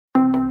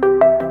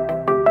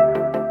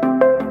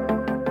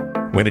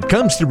When it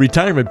comes to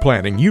retirement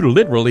planning, you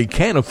literally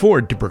can't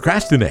afford to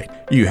procrastinate.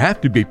 You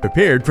have to be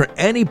prepared for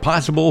any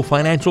possible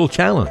financial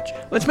challenge.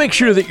 Let's make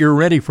sure that you're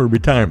ready for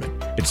retirement.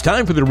 It's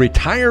time for the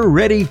Retire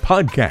Ready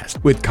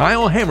podcast with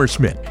Kyle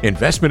Hammersmith,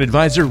 investment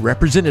advisor,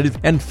 representative,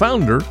 and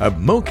founder of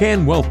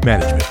Mocan Wealth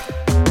Management.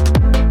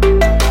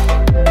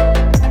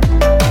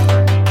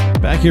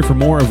 Back here for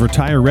more of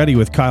Retire Ready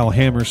with Kyle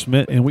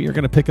Hammersmith, and we are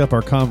going to pick up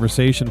our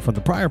conversation from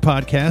the prior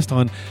podcast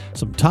on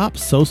some top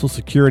Social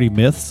Security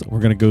myths.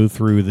 We're going to go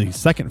through the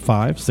second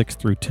 5, 6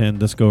 through 10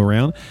 this go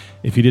around.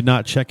 If you did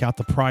not check out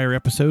the prior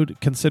episode,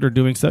 consider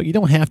doing so. You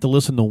don't have to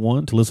listen to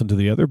one to listen to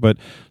the other, but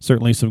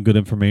certainly some good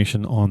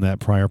information on that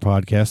prior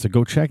podcast. So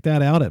go check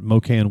that out at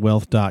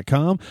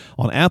mocanwealth.com.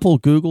 On Apple,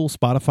 Google,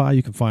 Spotify,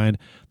 you can find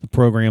the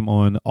program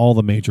on all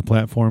the major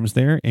platforms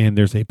there, and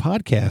there's a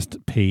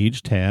podcast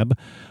page tab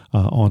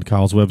on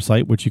Kyle's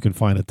website, which you can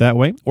find it that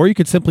way. Or you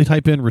could simply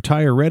type in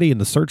Retire Ready in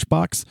the search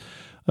box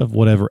of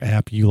whatever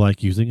app you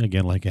like using,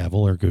 again, like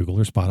Apple or Google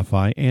or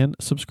Spotify, and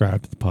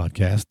subscribe to the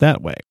podcast that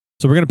way.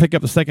 So we're going to pick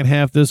up the second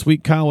half this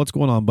week. Kyle, what's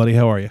going on, buddy?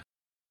 How are you?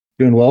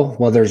 Doing well.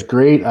 Weather's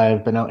great.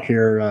 I've been out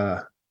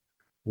here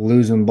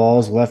losing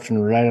balls left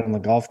and right on the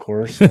golf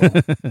course. So.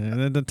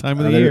 And the time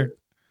of the year.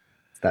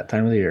 It's that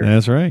time of the year.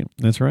 That's right.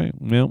 That's right.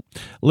 Well,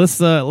 let's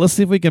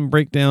see if we can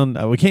break down.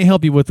 We can't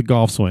help you with the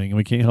golf swing, and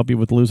we can't help you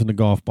with losing the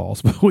golf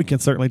balls, but we can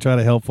certainly try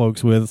to help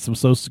folks with some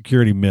Social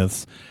Security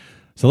myths.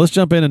 So let's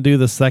jump in and do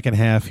the second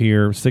half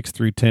here, 6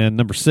 through 10.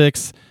 Number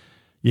 6.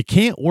 You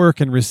can't work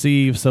and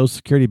receive Social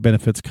Security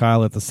benefits,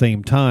 Kyle, at the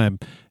same time.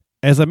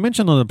 As I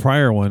mentioned on the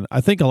prior one, I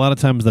think a lot of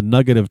times the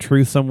nugget of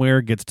truth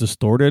somewhere gets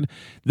distorted.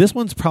 This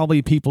one's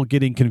probably people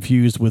getting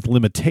confused with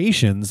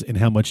limitations in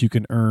how much you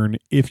can earn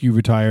if you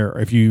retire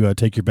or if you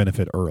take your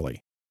benefit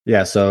early.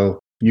 Yeah, so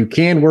you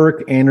can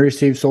work and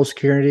receive Social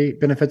Security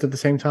benefits at the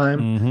same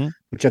time,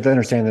 which you have to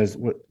understand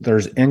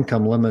there's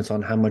income limits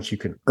on how much you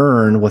can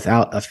earn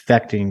without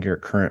affecting your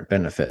current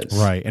benefits.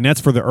 Right, and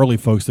that's for the early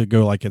folks that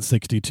go like at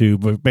 62,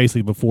 but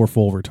basically before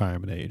full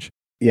retirement age.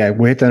 Yeah,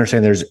 we have to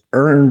understand there's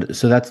earned,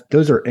 so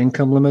those are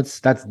income limits.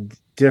 That's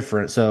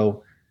different.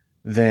 So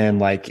then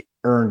like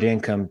earned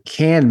income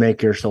can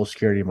make your Social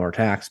Security more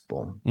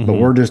taxable. But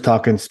we're just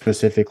talking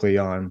specifically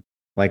on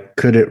like,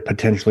 could it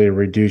potentially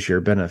reduce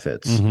your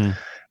benefits?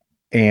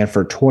 And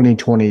for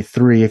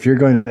 2023, if you're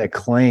going to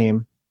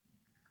claim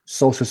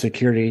Social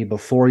Security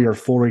before your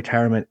full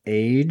retirement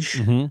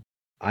age,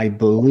 I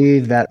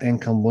believe that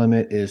income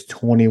limit is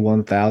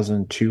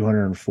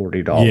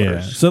 $21,240.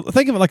 Yeah. So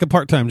think of it like a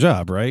part-time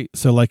job, right?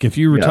 So like if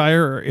you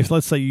retire, if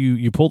let's say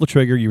you pull the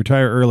trigger, you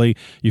retire early,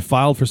 you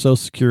filed for Social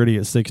Security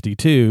at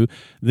 62,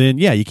 then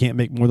yeah, you can't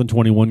make more than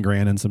 21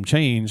 grand and some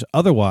change.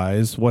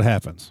 Otherwise, what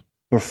happens?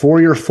 Before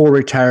your full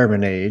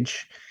retirement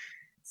age,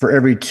 for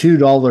every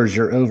 $2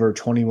 you're over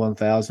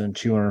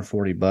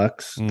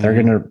 $21,240, they're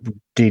going to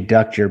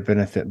deduct your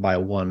benefit by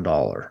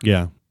 $1.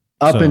 Yeah.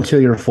 Up until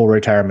your full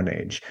retirement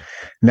age.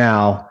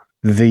 Now,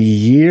 the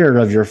year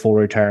of your full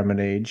retirement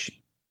age,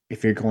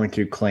 if you're going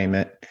to claim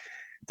it,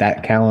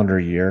 that calendar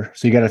year.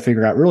 So you got to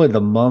figure out really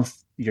the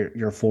month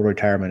your full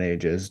retirement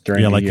age is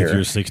during the year. Yeah, like if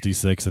you're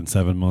 66 and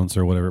 7 months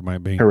or whatever it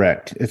might be.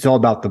 Correct. It's all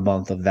about the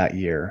month of that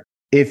year.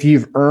 If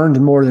you've earned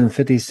more than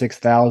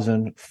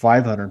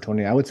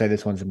 $56,520, I would say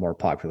this one's more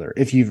popular.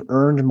 If you've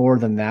earned more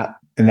than that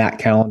in that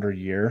calendar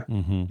year,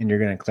 and you're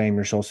going to claim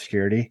your Social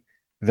Security,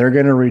 they're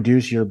going to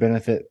reduce your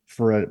benefit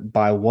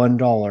by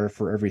 $1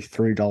 for every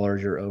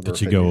 $3 you're over.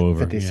 That you go over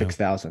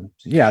 56,000.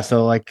 Yeah.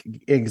 So like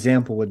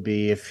example would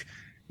be if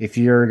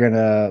you're going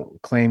to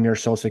claim your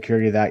Social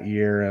Security that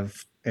year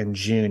in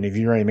June, if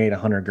you already made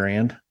 100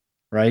 grand,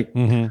 right?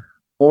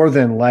 More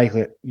than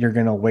likely you're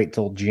going to wait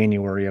till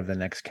January of the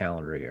next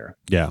calendar year.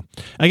 Yeah.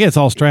 I guess it's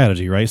all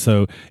strategy, right?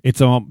 So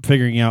it's all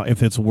figuring out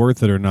if it's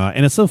worth it or not.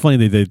 And it's so funny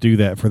that they do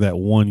that for that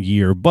 1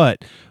 year,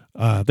 but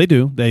they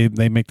do. They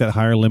make that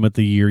higher limit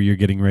the year you're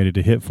getting ready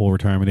to hit full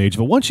retirement age.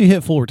 But once you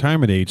hit full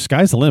retirement age,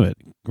 sky's the limit,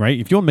 right?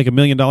 If you want to make $1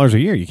 million a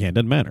year, you can.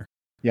 Doesn't matter.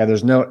 Yeah,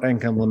 there's no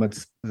income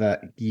limits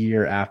that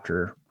year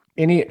after.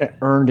 Any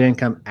earned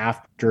income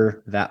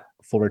after that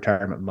full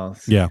retirement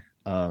month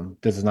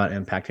does not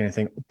impact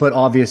anything. But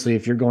obviously,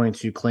 if you're going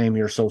to claim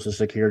your Social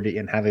Security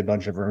and have a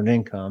bunch of earned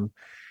income,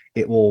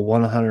 it will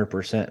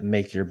 100%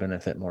 make your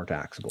benefit more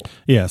taxable.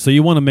 Yeah, so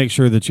you want to make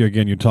sure that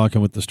you're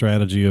talking with the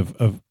strategy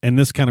of and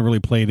this kind of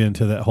really played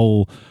into that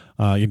whole,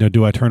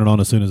 do I turn it on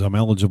as soon as I'm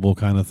eligible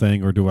kind of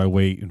thing, or do I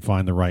wait and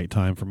find the right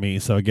time for me?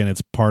 So again,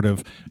 it's part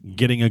of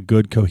getting a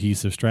good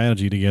cohesive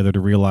strategy together to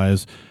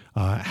realize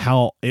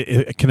how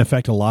it can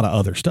affect a lot of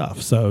other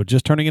stuff. So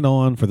just turning it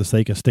on for the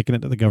sake of sticking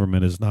it to the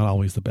government is not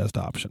always the best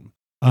option.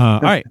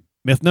 All right,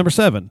 myth number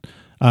 7.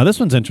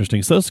 This one's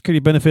interesting. Social Security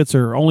benefits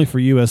are only for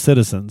U.S.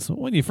 citizens.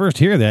 When you first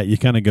hear that, you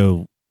kind of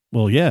go,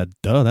 well, yeah,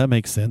 duh, that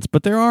makes sense.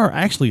 But there are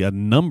actually a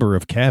number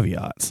of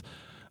caveats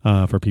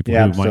for people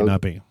who might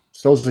not be.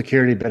 Social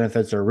Security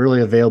benefits are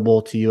really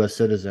available to U.S.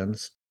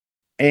 citizens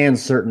and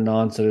certain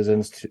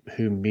non-citizens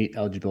who meet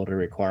eligibility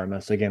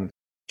requirements. Again,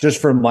 Just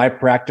from my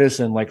practice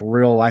and like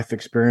real life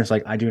experience,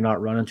 like I do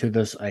not run into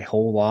this a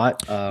whole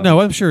lot. No,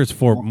 I'm sure it's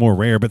for more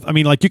rare, but I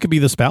mean, like you could be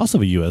the spouse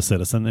of a U.S.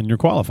 citizen and you're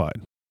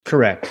qualified.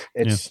 Correct.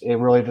 It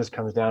really just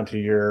comes down to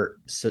your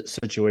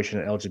situation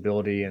and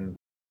eligibility, and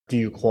do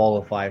you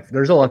qualify?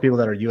 There's a lot of people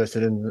that are U.S.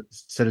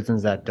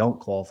 citizens that don't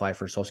qualify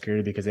for Social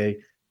Security because they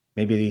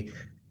maybe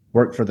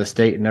worked for the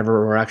state and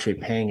never were actually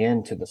paying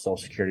into the Social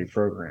Security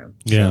program.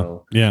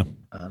 So,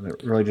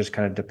 it really just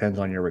kind of depends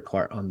on your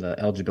on the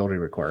eligibility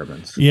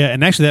requirements. Yeah,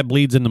 and actually that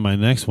bleeds into my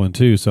next one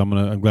too. So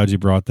I'm glad you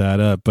brought that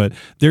up. But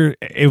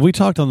we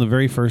talked on the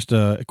very first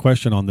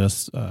question on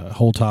this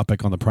whole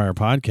topic on the prior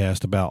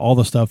podcast about all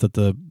the stuff that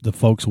the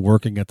folks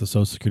working at the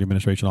Social Security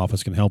Administration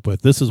office can help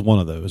with. This is one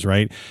of those,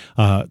 right?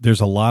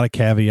 There's a lot of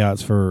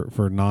caveats for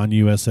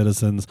non-U.S.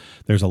 citizens.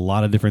 There's a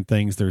lot of different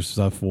things. There's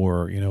stuff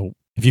for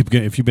if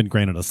you've been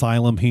granted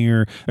asylum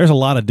here, there's a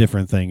lot of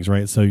different things,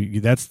 right? So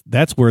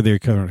that's where they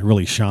kind of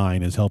really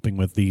shine, is helping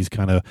with these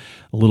kind of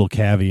little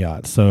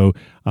caveats. So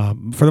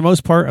for the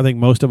most part, I think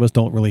most of us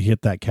don't really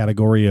hit that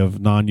category of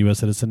non-U.S.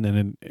 citizen,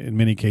 and in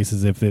many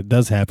cases, if it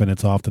does happen,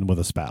 it's often with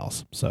a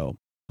spouse. So.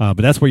 But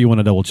that's where you want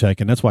to double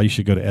check, and that's why you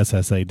should go to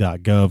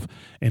ssa.gov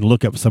and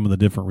look up some of the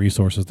different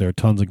resources. There are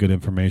tons of good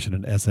information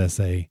at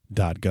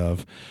ssa.gov.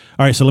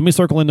 All right, so let me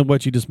circle into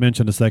what you just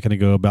mentioned a second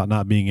ago about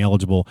not being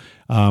eligible.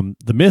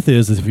 The myth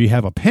is if you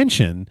have a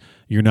pension,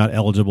 you're not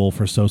eligible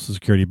for Social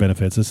Security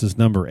benefits. This is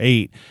number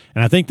 8,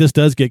 and I think this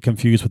does get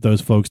confused with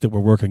those folks that were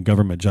working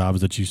government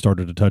jobs that you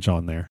started to touch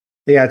on there.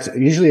 Yeah, it's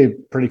usually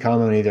pretty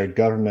common, either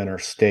government or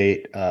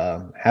state.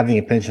 Having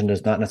a pension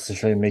does not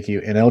necessarily make you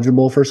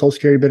ineligible for Social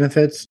Security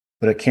benefits,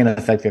 but it can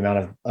affect the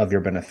amount of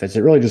your benefits.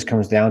 It really just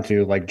comes down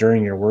to, like,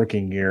 during your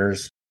working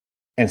years,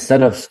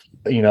 instead of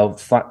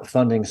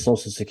funding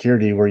Social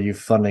Security, were you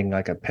funding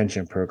like a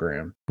pension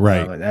program,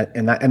 right?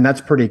 And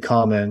that's pretty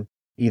common,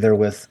 either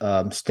with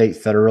state,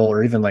 federal,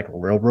 or even like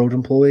railroad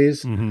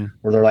employees,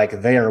 where they're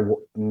like they are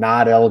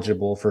not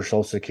eligible for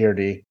Social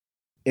Security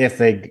if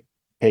they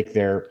take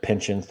their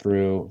pension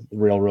through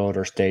railroad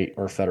or state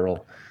or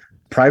federal.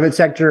 Private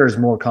sector is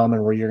more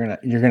common, where you're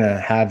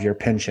gonna have your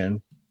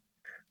pension,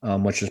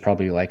 which is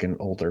probably like an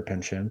older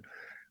pension,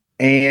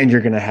 and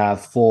you're going to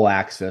have full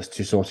access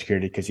to Social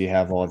Security because you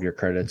have all of your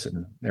credits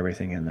and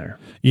everything in there.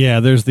 Yeah,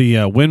 there's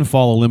the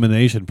windfall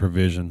elimination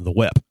provision, the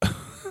WEP.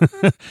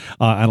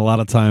 And a lot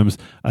of times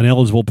an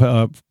eligible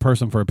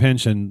person for a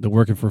pension,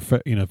 working for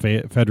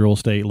federal,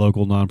 state,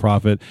 local,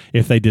 nonprofit,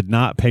 if they did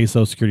not pay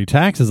Social Security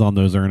taxes on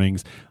those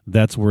earnings,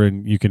 that's where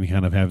you can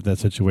kind of have that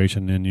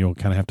situation, and you'll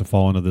kind of have to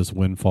fall into this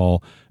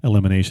windfall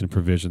elimination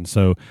provision.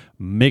 So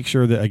make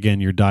sure that,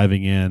 again, you're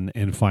diving in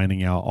and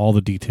finding out all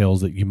the details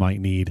that you might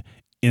need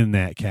in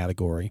that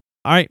category.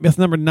 All right, myth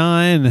number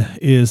 9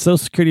 is Social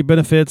Security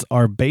benefits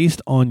are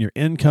based on your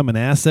income and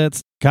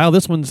assets. Kyle,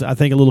 this one's, I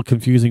think, a little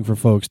confusing for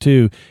folks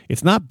too.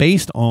 It's not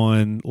based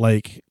on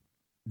like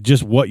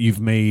just what you've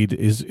made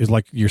is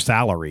like your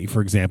salary,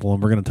 for example,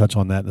 and we're going to touch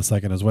on that in a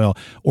second as well.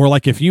 Or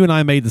like if you and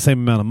I made the same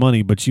amount of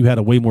money, but you had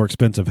a way more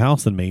expensive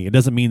house than me, it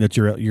doesn't mean that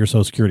your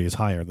Social Security is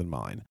higher than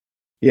mine.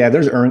 Yeah,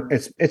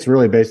 it's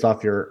really based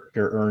off your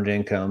earned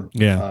income.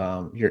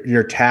 Yeah,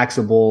 your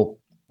taxable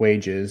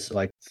wages,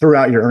 like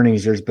throughout your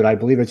earnings years, but I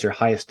believe it's your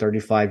highest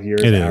 35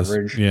 years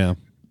average. Yeah.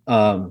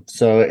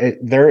 So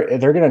they're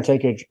going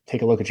to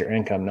take a look at your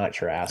income,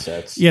 not your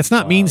assets. Yeah, it's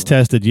not means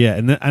tested yet,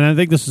 and I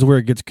think this is where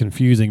it gets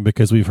confusing,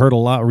 because we've heard a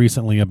lot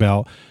recently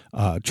about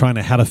trying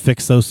to how to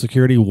fix Social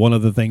Security. One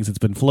of the things that's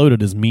been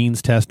floated is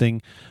means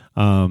testing.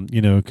 So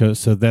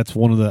that's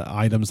one of the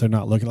items they're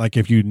not looking, like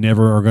if you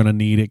never are going to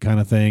need it kind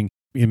of thing,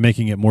 and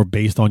making it more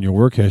based on your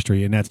work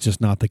history, and that's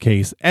just not the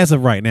case as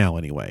of right now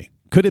anyway.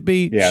 Could it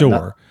be? Yeah,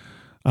 sure.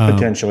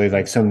 Potentially,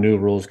 like some new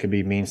rules could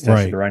be means tested.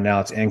 Right. But right now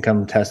it's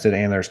income tested,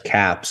 and there's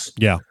caps.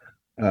 Yeah.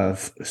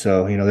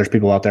 So there's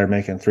people out there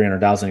making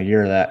 $300,000 a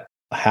year that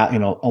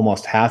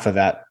almost half of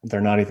that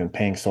they're not even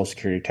paying Social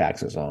Security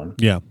taxes on.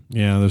 Yeah.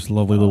 There's a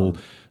lovely little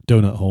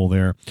donut hole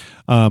there.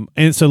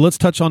 And so let's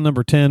touch on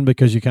number 10,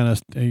 because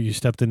you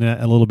stepped in that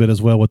a little bit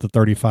as well with the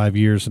 35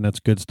 years, and that's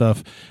good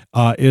stuff.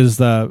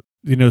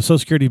 Social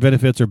Security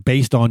benefits are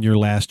based on your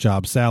last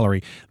job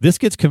salary. This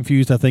gets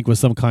confused, I think, with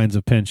some kinds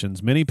of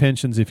pensions. Many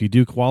pensions, if you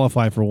do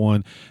qualify for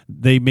one,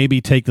 they maybe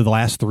take the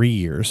last 3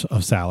 years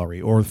of salary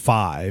or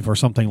 5 or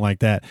something like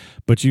that.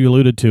 But you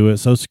alluded to it,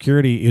 Social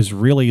Security is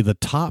really the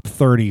top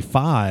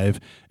 35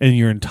 in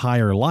your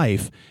entire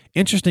life.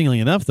 Interestingly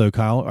enough, though,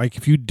 Kyle, like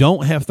if you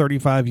don't have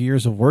 35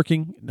 years of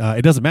working,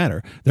 it doesn't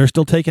matter. They're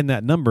still taking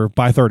that number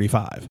by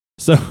 35.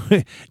 So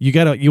you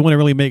want to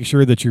really make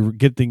sure that you're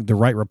getting the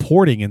right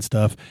reporting and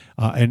stuff,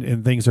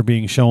 and things are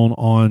being shown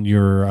on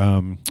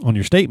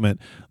your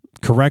statement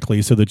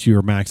correctly, so that you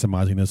are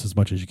maximizing this as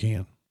much as you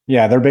can.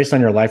 Yeah, they're based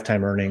on your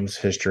lifetime earnings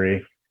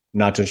history,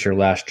 not just your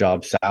last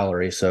job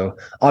salary. So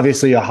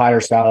obviously, a higher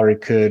salary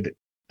could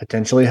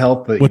potentially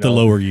help, but with the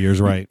lower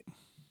years, right?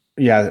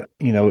 Yeah,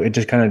 it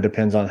just kind of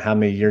depends on how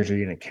many years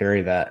you're going to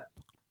carry that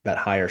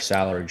higher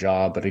salary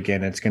job. But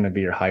again, it's going to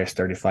be your highest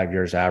 35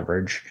 years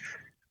average,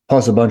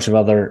 plus a bunch of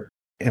other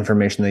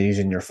information they use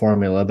in your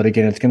formula. But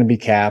again, it's going to be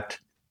capped.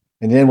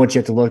 And then what you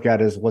have to look at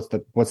is what's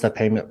the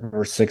payment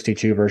for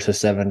 62 versus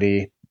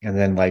 70, and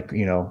then like,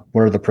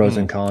 what are the pros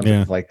and cons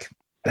of like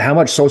how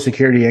much Social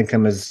Security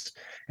income is,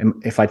 and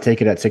if I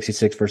take it at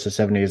 66 versus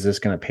 70, is this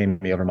going to pay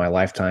me over my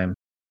lifetime?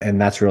 And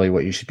that's really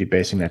what you should be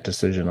basing that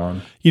decision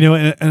on.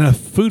 And a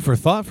food for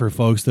thought for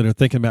folks that are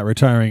thinking about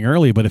retiring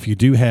early. But if you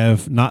do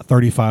have not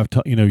 35,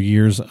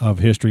 years of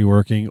history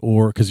working,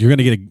 or because you're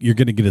going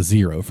to get a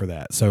zero for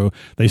that, so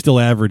they still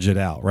average it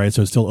out, right?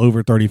 So it's still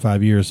over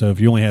 35 years. So if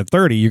you only had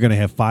 30, you're going to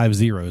have 5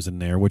 zeros in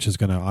there, which is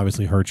going to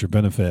obviously hurt your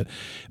benefit.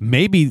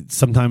 Maybe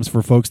sometimes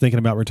for folks thinking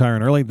about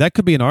retiring early, that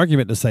could be an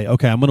argument to say,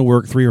 okay, I'm going to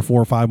work 3 or 4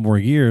 or 5 more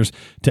years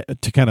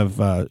to kind of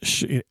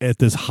at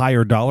this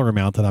higher dollar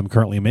amount that I'm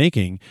currently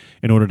making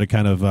in order to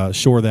kind of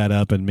shore that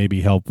up and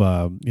maybe help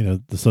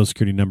the Social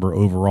Security number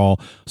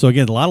overall. So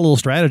again, a lot of little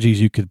strategies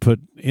you could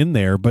put in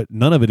there, but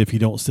none of it if you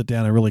don't sit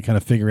down and really kind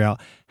of figure out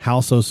how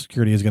Social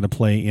Security is going to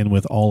play in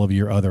with all of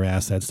your other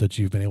assets that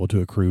you've been able to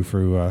accrue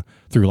through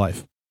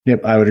life.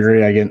 Yep, I would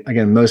agree.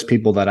 Again, most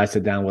people that I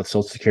sit down with,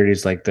 Social Security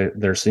is like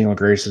their single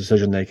greatest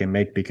decision they can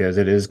make, because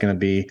it is going to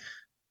be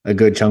a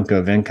good chunk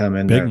of income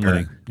in there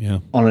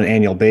on an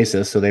annual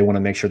basis. So they want to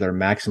make sure they're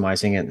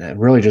maximizing it and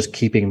really just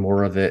keeping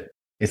more of it.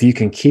 If you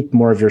can keep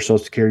more of your Social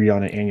Security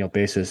on an annual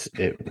basis,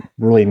 it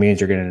really means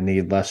you're going to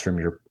need less from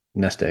your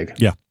nest egg.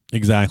 Yeah.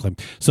 Exactly.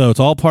 So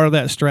it's all part of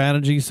that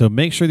strategy. So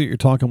make sure that you're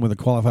talking with a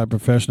qualified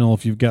professional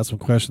if you've got some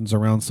questions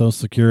around Social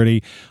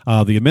Security.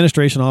 The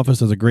administration office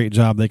does a great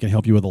job. They can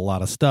help you with a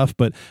lot of stuff,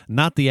 but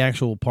not the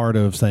actual part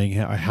of saying,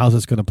 how's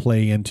this going to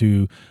play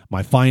into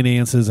my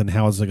finances and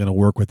how is it going to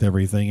work with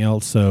everything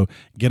else? So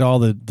get all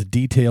the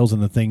details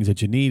and the things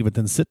that you need, but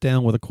then sit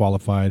down with a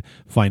qualified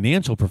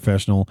financial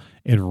professional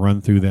and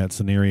run through that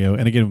scenario.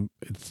 And again,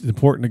 it's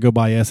important to go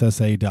by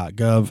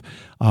ssa.gov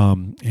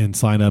and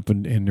sign up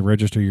and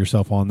register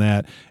yourself on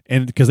that.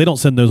 And because they don't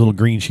send those little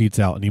green sheets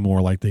out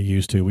anymore like they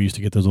used to. We used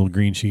to get those little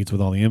green sheets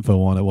with all the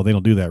info on it. Well, they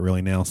don't do that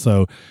really now.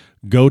 So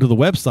go to the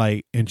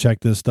website and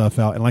check this stuff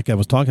out. And like I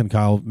was talking,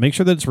 Kyle, make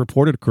sure that it's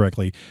reported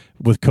correctly.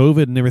 With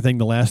COVID and everything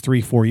the last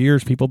 3-4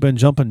 years, people have been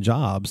jumping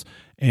jobs,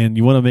 and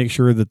you want to make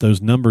sure that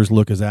those numbers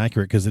look as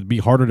accurate, because it'd be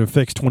harder to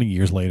fix 20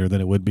 years later than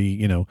it would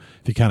be, if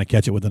you kind of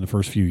catch it within the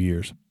first few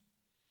years.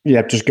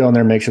 Yeah, just go in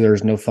there, make sure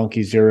there's no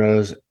funky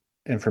zeros,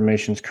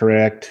 information's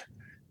correct,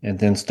 and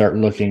then start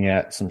looking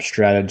at some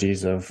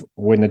strategies of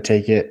when to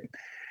take it,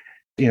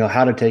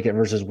 how to take it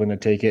versus when to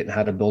take it, and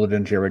how to build it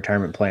into your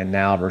retirement plan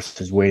now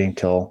versus waiting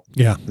till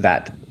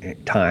that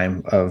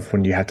time of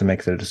when you have to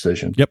make the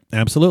decision. Yep,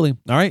 absolutely.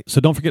 All right. So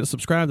don't forget to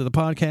subscribe to the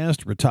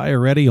podcast, Retire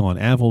Ready, on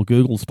Apple,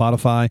 Google,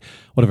 Spotify,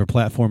 whatever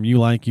platform you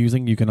like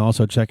using. You can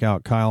also check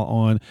out Kyle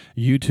on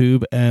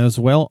YouTube as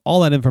well.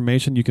 All that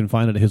information you can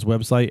find at his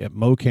website at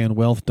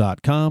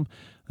mocanwealth.com.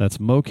 That's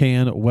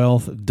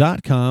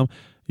mocanwealth.com.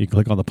 You can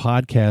click on the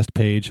podcast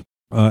page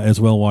as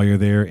well while you're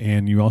there.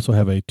 And you also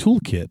have a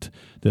toolkit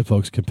that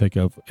folks can pick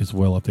up as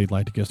well if they'd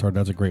like to get started.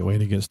 That's a great way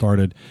to get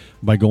started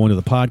by going to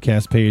the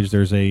podcast page.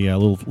 There's a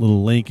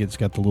little link. It's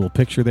got the little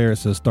picture there. It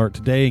says start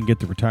today and get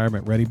the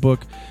Retirement Ready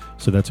book.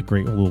 So that's a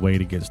great little way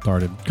to get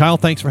started. Kyle,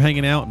 thanks for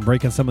hanging out and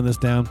breaking some of this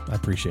down. I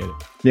appreciate it.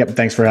 Yep.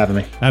 Thanks for having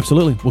me.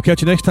 Absolutely. We'll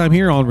catch you next time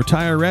here on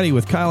Retire Ready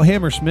with Kyle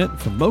Hammersmith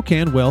from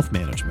Mocan Wealth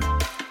Management.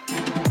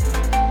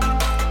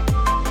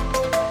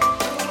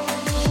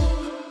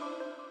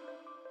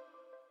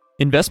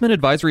 Investment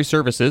advisory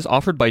services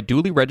offered by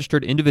duly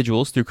registered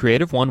individuals through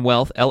Creative One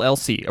Wealth,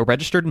 LLC, a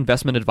registered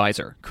investment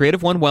advisor.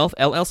 Creative One Wealth,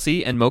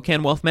 LLC, and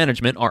Mocan Wealth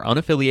Management are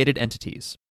unaffiliated entities.